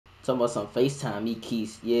Talking about some FaceTime, me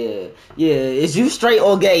keys. Yeah. Yeah. Is you straight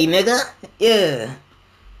or gay, nigga? Yeah.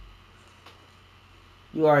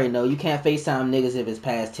 You already know. You can't FaceTime niggas if it's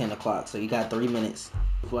past 10 o'clock. So you got 3 minutes.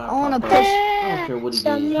 I wanna push. I don't care what he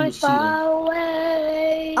did. He was cheating.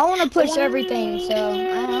 I wanna push everything, so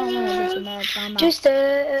I don't wanna push America. I'm out. Just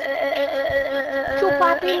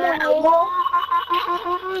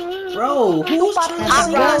Bro, who's trying to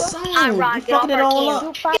sing that song? You fucking it all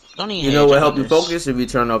up. You know what help you focus if you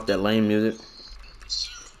turn off that lame music?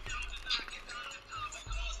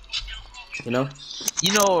 You know?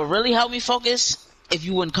 You know what really helped me focus? If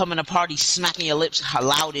you wouldn't come in a party smacking your lips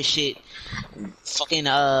loud as shit, fucking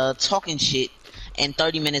talking shit, and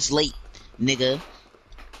 30 minutes late, nigga.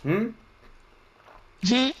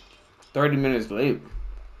 30 minutes late.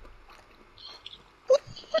 What?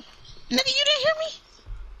 Nigga, you didn't hear me?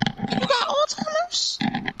 You got Alzheimer's?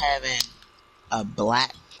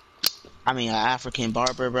 Having an African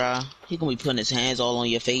barber, bro. He gonna be putting his hands all on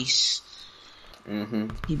your face. He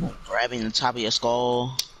gonna grabbing the top of your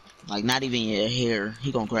skull. Like, not even your hair.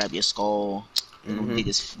 He gonna grab your skull. He gonna dig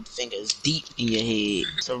his fingers deep in your head.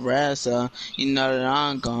 So, Rasa, you know that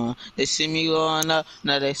I'm gone. They see me going up.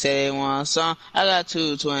 Now they say they want a song. I got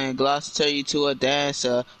 2 twin Glocks, turn you to a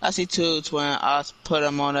dancer. I see 2 twin Ops, put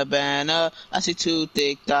them on a banner. I see 2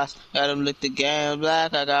 thick dots, got them lick the game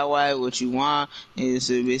black. I got white, what you want? It's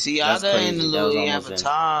a Balenciaga in the Louis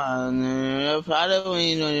Vuitton.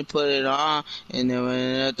 Probably when you put it on. And then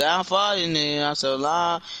when the downfall, and then I'm so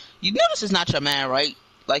long. You know this is not your man, right?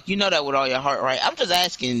 Like, you know that with all your heart, right? I'm just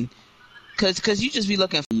asking, cause you just be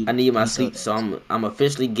looking for. I need my sleep, so I'm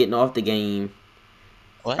officially getting off the game.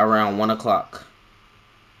 What? Around 1 o'clock.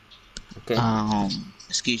 Okay.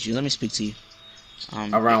 Excuse you. Let me speak to you.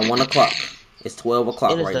 Around 1 o'clock. It's 12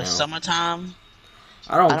 o'clock right now. It is the summertime.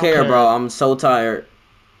 I don't care, bro. I'm so tired.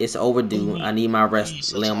 It's overdue. I need my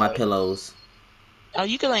rest. Lay on my pillows. Oh,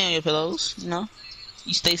 you can lay on your pillows. You know,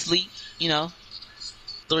 you stay asleep. You know.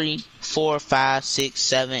 3, 4, 5, 6,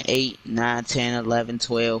 7, 8, 9, 10, 11,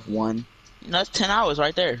 12, 1. You know, that's 10 hours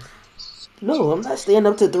right there. No, I'm not staying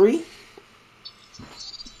up to 3.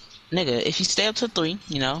 Nigga, if you stay up to 3,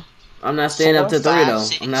 you know. I'm not staying up to 3 though.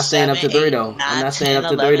 I'm not staying up to 3 though. I'm not staying up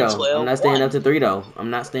to 3 though. I'm not staying up to 3 though. I'm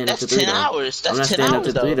not staying up to 3 though. That's 10 hours. I'm not staying up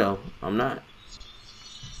to 3 though. I'm not.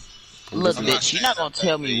 Look, bitch, you're not gonna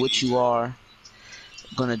tell me what you are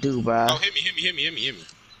gonna do, bro. Oh, hit me.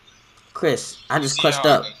 Chris, I just clutched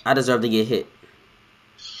up. I deserve to get hit.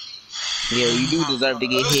 Yeah, you do deserve to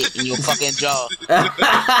get hit in your fucking jaw.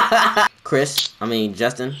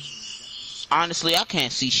 Justin. Honestly, I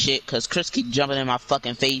can't see shit because Chris keep jumping in my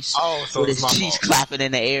fucking face so with his cheeks clapping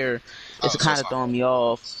in the air. It's kind of throwing me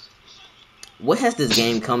off. What has this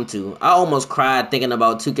game come to? I almost cried thinking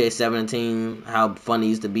about 2K17, how fun it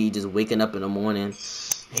used to be just waking up in the morning,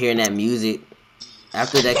 hearing that music.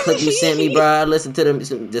 After that clip you sent me, bro, I listened to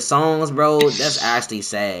the songs, bro. That's actually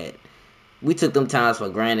sad. We took them times for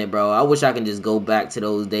granted, bro. I wish I could just go back to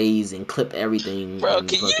those days and clip everything. Bro,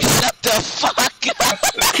 can you shut the fuck up?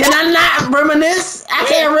 Can I not reminisce? I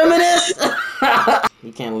can't reminisce.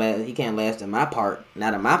 He can't last in my part.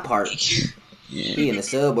 Not in my part. He in the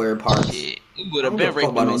suburb part. We would have been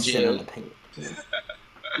raped him in jail.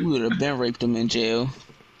 We would have been raped him in jail.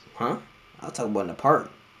 Huh? I'll talk about in the park.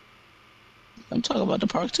 I'm talking about the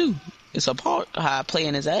park too. It's a park. How I play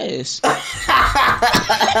in his ass.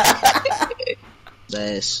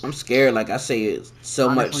 I'm scared. Like I say it so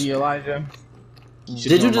much. Elijah,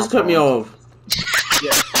 did you just cut me off?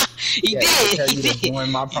 Yeah. He did.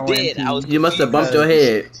 You must have bumped your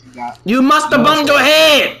head. You must have bumped your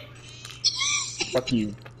head. Fuck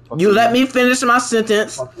you. You let me finish my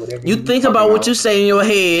sentence. You think about what you say in your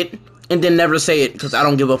head and then never say it because I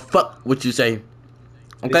don't give a fuck what you say.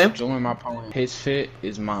 Okay? Join my opponent. His fit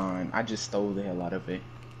is mine. I just stole the hell out of it.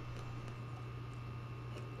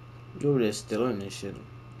 You over there stealing this shit.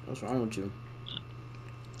 What's wrong with you?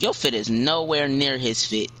 Your fit is nowhere near his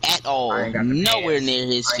fit at all. Nowhere near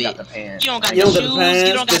his fit. You don't got the shoes.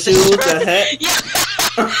 You don't got the shoes, the hat.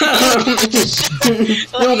 You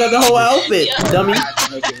don't got the whole outfit, dummy.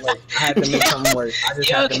 I had to make something work. I just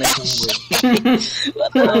had to make something work.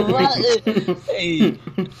 What the fuck? Hey,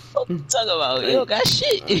 what you talking about? You don't got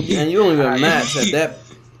shit. And you don't even match at that.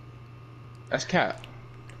 That's cap.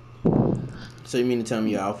 So you mean to tell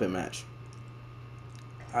me your outfit match?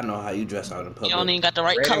 I know how you dress out in public. You don't even got the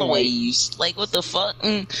right colorways. Like, what the fuck?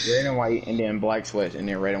 Red and white, and then black sweats, and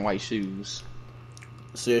then red and white shoes.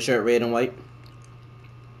 So your shirt red and white?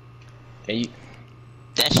 Hey.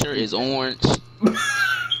 That shirt is orange.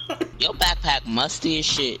 Your backpack musty as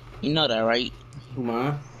shit. You know that, right? Who,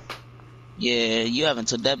 mine? Yeah, you haven't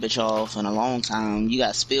took that bitch off in a long time. You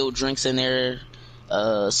got spilled drinks in there,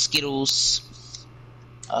 Skittles,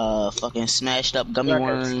 fucking smashed up gummy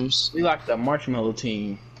worms. We like the marshmallow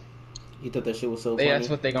team. You thought that shit was so funny? That's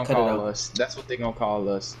what they gonna call us. That's what they gonna call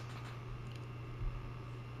us.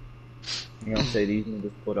 You gonna say these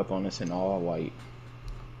niggas put up on us in all white.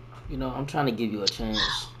 You know, I'm trying to give you a chance.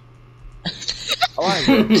 Oh, I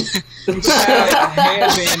agree. You have a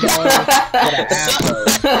headband on with an afro.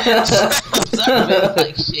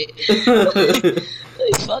 Like shit.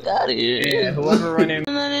 Like, fuck out of here. Yeah, whoever running.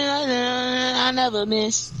 I never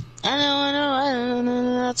miss. I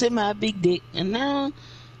know, take my big dick. And now.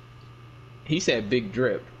 He said big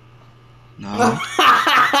drip. No.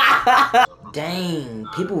 Dang,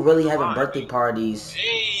 people really having birthday parties.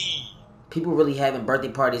 People really having birthday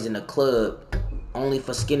parties in the club only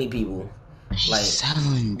for skinny people. Like,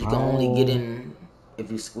 you can only get in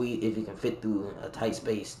if you can fit through a tight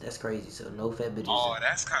space. That's crazy. So no fat bitches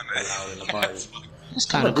that's kind of allowed in the party. That's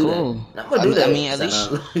kind of cool. I'm gonna do that. I mean,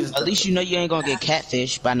 at least you know you ain't gonna get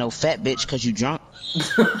catfished by no fat bitch because you drunk.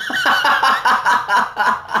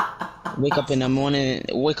 Wake up in the morning,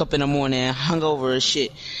 hungover as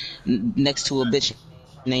shit, next to a bitch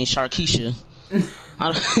named Sharkeisha.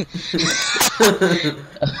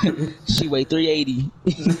 She weigh 380.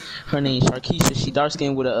 Her name Sharkeisha. She dark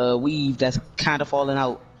skinned with a weave that's kind of falling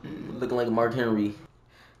out. Looking like Mark Henry.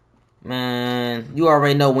 Man, you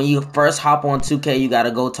already know when you first hop on 2K, you gotta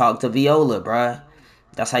go talk to Viola, bruh.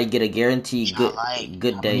 That's how you get a guaranteed good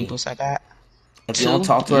day. I got? If you don't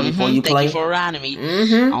talk to her before you play, thank you for riding me.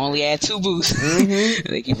 I only had 2 boosts.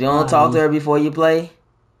 If you don't talk to her before you play,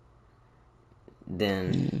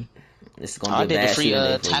 then it's gonna be a bad shooting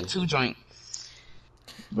day for you. tattoo joint.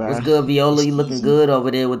 What's good, Viola? You looking good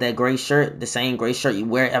over there with that gray shirt? The same gray shirt you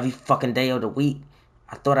wear every fucking day of the week.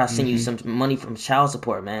 I thought I'd send you some money from child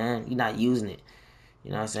support, man. You're not using it.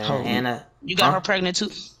 You know what I'm saying? Anna, you got her pregnant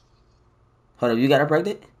too? Hold up, you got her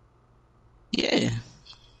pregnant? Yeah.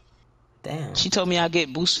 Damn. She told me I'd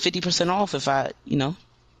get boost 50% off if I,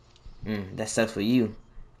 That sucks for you.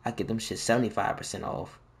 I get them shit 75%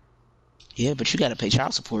 off. Yeah, but you gotta pay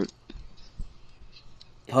child support.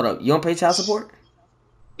 Hold up, you don't pay child support?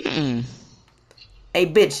 Mm-mm. Hey,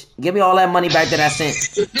 bitch, give me all that money back that I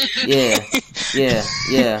sent.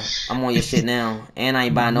 Yeah. I'm on your shit now. And I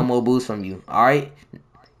ain't buying no more booze from you, alright?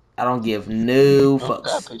 I don't give no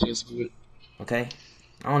fucks. Okay?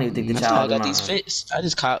 I don't even think the child I got these fits. I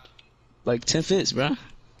just caught like 10 fits, bro.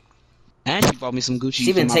 And she bought me some Gucci.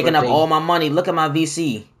 She been taking up all my money. Look at my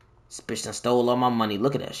VC. This bitch done stole all my money.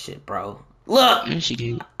 Look at that shit, bro. Look!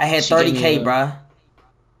 I had 30K, bro.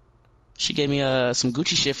 She gave me some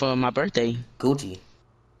Gucci shit for my birthday. Gucci?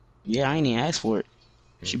 Yeah, I ain't even asked for it.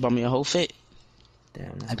 She bought me a whole fit.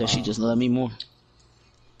 Damn, I guess she just loved me more.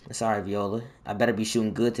 It's alright, Viola. I better be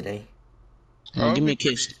shooting good today. Give me a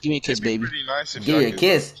kiss. Give me a kiss, baby. Nice give you a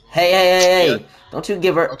kiss. Hey. Yeah. Don't you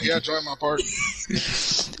give her... Okay, I joined my party.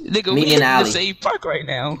 Nigga, meet me in the alley. The same park right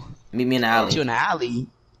now. Meet me in the alley. You in the alley?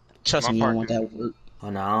 Trust me, you don't want that work.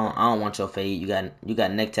 Oh no, I don't want your fade. You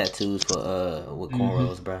got neck tattoos for with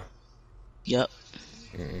cornrows, bro. Yep.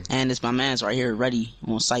 And it's my man's right here, ready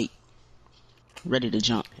on site, ready to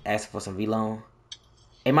jump. Asking for some V-Long.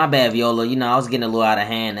 Hey, my bad, Viola. You know I was getting a little out of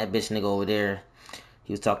hand. That bitch nigga over there,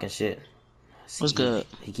 he was talking shit. What's good?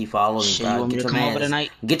 He keep following me, bro. You want me to come over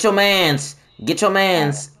tonight? Get your mans.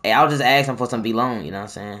 Hey, I was just asking for some V-Long. You know what I'm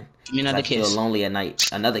saying? Give me another kiss. Feel lonely at night.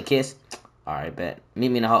 Another kiss. All right, bet. Meet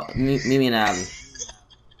me in the alley.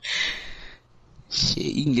 Shit,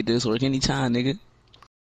 you can get this work anytime, nigga.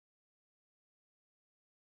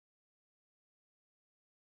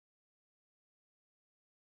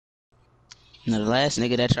 Now the last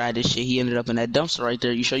nigga that tried this shit, he ended up in that dumpster right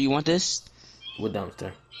there. You sure you want this? What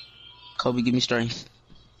dumpster? Kobe, give me strength.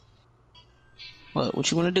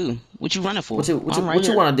 What you want to do? What you running for? What you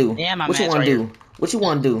want to do? Yeah, what you want to do? What you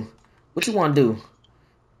want to do? What you want to do?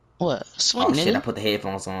 What? Swing, oh nigga. Shit! I put the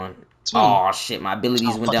headphones on. Swing. Oh shit! My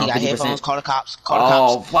abilities went down 50%. Headphones. Call the cops.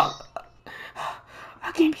 Oh fuck!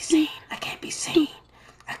 I can't be seen.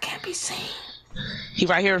 He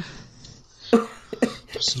right here.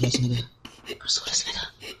 Pursue this nigga.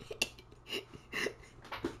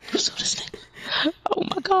 Oh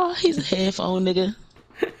my god, he's a headphone nigga.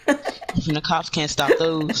 Even the cops can't stop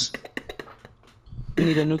those. We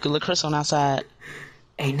need a nuclear Chris on outside.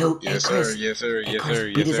 Hey, Chris. Yes, sir.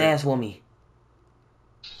 Beat his ass for me.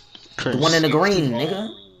 Chris. The one in the green,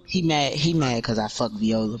 nigga. He mad cause I fucked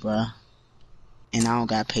Viola, bro. And I don't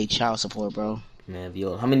got paid child support, bro. Man,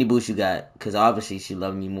 Viola, how many boosts you got? Cause obviously she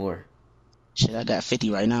loved me more. Shit, I got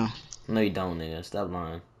 50 right now. No, you don't, nigga. Stop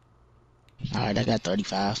lying. Alright, I got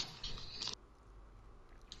 35.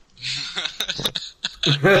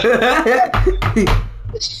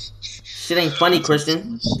 Shit ain't funny,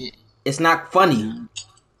 Christian. It's not funny.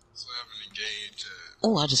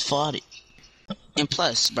 Oh, I just fought it. And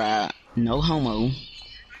plus, bruh, no homo.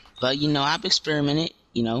 But, you know, I've experimented,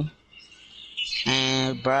 you know.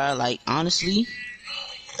 And, bruh, like, honestly,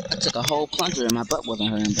 I took a whole plunger and my butt wasn't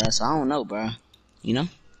hurting, bruh. So I don't know, bruh. You know?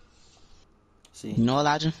 See. You know,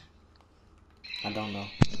 Elijah? I don't know.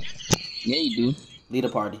 Yeah, you do. Lead a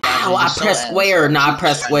party. Ow, I press square. Nah, I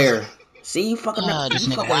press square. See, you fucking up. This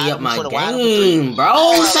You nigga fucking me up my wide game,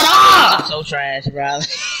 bro. Shut up! So trash, bro.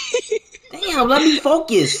 Damn, let me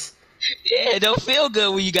focus. Yeah, it don't feel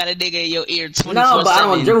good when you got a nigga in your ear 24/7. No, but I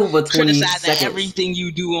don't dribble for 20 seconds. Everything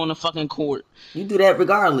you do on the fucking court. You do that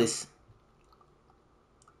regardless.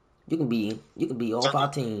 You can be off our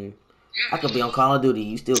team. I could be on Call of Duty.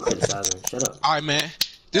 You still criticizing. Shut up. All right, man.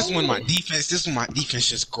 This is when my defense. This is when my defense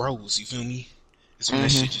just grows. You feel me? This is when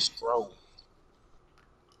that shit just grows.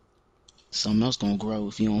 Something else gonna grow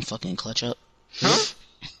if you don't fucking clutch up. Huh?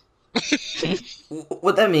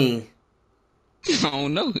 What that mean? I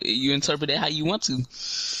don't know. You interpret it how you want to.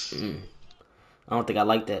 I don't think I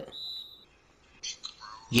like that.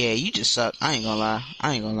 Yeah, you just suck. I ain't gonna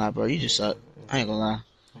lie, bro. You just suck. I ain't gonna lie.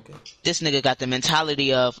 Okay. This nigga got the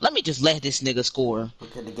mentality of, let me just let this nigga score.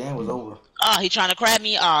 Okay, the game was over. He trying to crab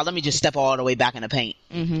me? Let me just step all the way back in the paint.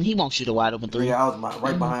 He won't shoot a wide open three. Yeah, I was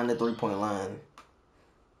right behind the 3-point line.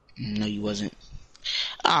 No, you wasn't.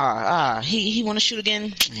 He want to shoot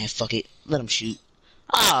again? Man, fuck it. Let him shoot.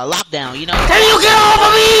 Lockdown, you know. Can you get off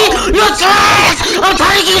of me? You're trash! I'm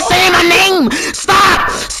trying to keep saying my name!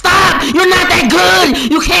 Stop! Stop! You're not that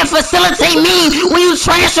good! You can't facilitate me when you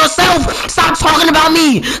trash yourself! Stop talking about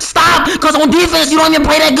me! Stop! Because on defense, you don't even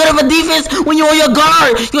play that good of a defense when you're on your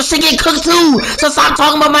guard! Your shit get cooked too! So stop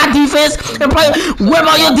talking about my defense and play. What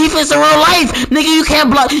about your defense in real life? Nigga, you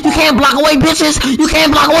can't block away bitches! You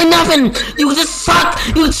can't block away nothing! You just suck!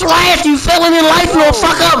 You trash! You failing in life, you a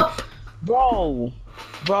fuck up! Bro.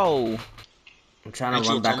 I'm trying to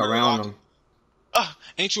run back around him.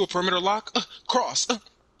 Ain't you a perimeter lock? Cross.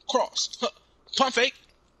 Pump fake.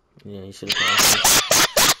 Yeah, you should have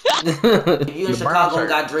crossed. If you in Chicago and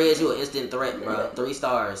got dreads, you an instant threat, bro. 3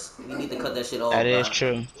 stars. You need to cut that shit off, That bro. is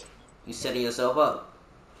true. You setting yourself up.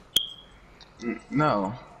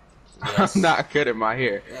 No. Yes. I'm not cutting my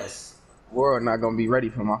hair. Yes. World not gonna be ready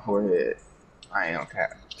for my forehead. I ain't on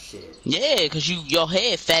cap. Shit. Yeah, cause your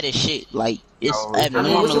head fat as shit. Like it's No.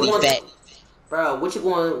 abnormally fat. Bro, what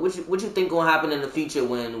you think gonna happen in the future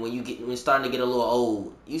when you're starting to get a little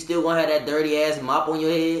old? You still gonna have that dirty ass mop on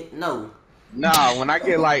your head? No. Nah, when I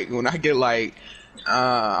get like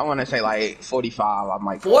I wanna say like 45, I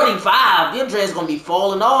might 45? Your dreads gonna be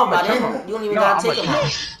falling off by then. You don't even gotta take them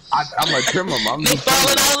off. I'm a trim them. I'm They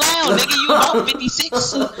falling all out, nigga. You about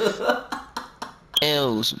 56.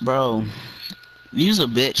 L's, bro. You's a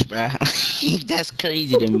bitch, bro. That's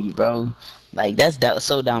crazy to me, bro. Like that's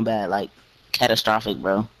so down bad, like catastrophic,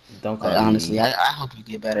 bro. Don't call like, me. honestly, I hope you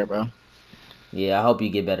get better, bro. Yeah, I hope you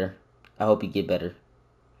get better.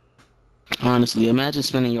 Honestly, imagine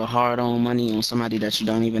spending your hard-earned money on somebody that you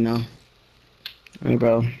don't even know. I mean,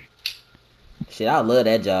 bro. Shit, I love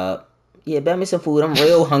that job. Yeah, bet me some food. I'm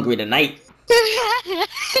real hungry tonight.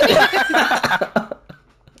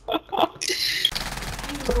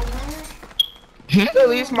 At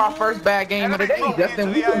least my first bad game of the day.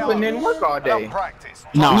 Justin, we've been putting in work all day.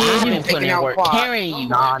 No, I've been putting in work. Carrying you,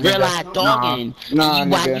 real-life dogging.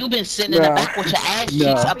 While you been sitting in the back with your ass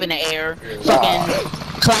cheeks up in the air, fucking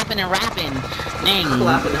clapping and rapping. Dang.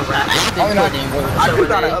 Clapping and rapping. I've been putting in work. I do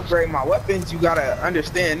gotta upgrade my weapons. You gotta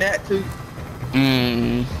understand that too.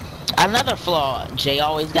 Another flaw. Jay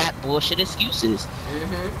always got bullshit excuses.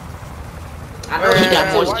 I know He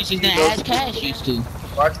got more excuses than Ash Cash used to.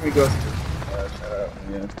 Watch me go.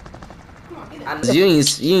 You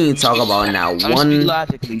ain't talk about now one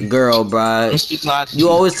girl, bro. You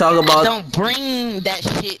always talk about. Don't bring that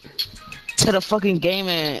shit to the fucking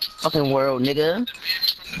gaming fucking world, nigga.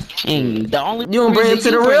 And the only you don't bring it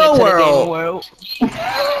to the real world. I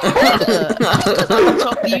don't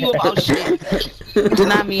talk to you about shit. Do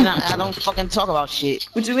not mean I don't fucking talk about shit.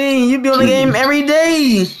 What you mean? You be on the game every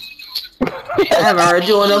day. I haven't heard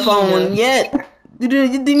you on the phone yet. You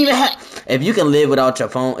didn't even have. If you can live without your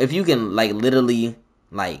phone, if you can like literally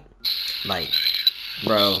like,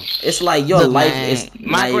 bro, it's like your life is.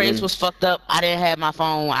 My grades was fucked up. I didn't have my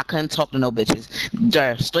phone. I couldn't talk to no bitches.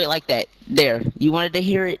 There, straight like that. There, you wanted to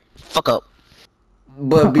hear it? Fuck up.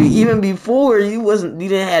 But even before, you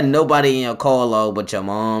didn't have nobody in your call log but your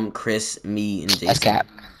mom, Chris, me, and Jason. That's cap.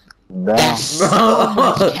 That's so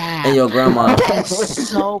much cap. And your grandma. That's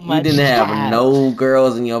so much You didn't have cap. no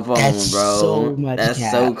girls in your phone, That's bro. so much That's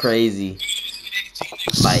cap. so crazy.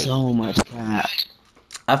 Like, so much cap.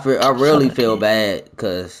 I really feel bad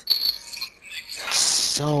because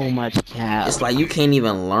so much cap. it's like you can't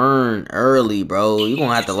even learn early, bro. You're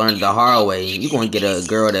gonna have to learn the hard way. You're gonna get a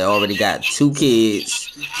girl that already got 2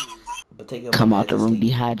 kids. But come out the room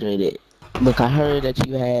dehydrated. Look, I heard that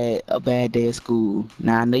you had a bad day at school.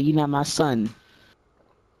 Now I know you're not my son,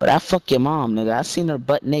 but I fuck your mom, nigga. I seen her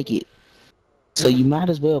butt naked, so you might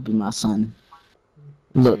as well be my son.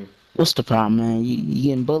 Look, what's the problem, man? You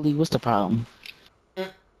getting bullied? What's the problem?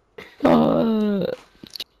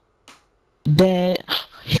 Dad,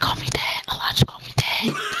 he called me dad. Elijah called me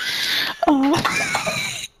dad.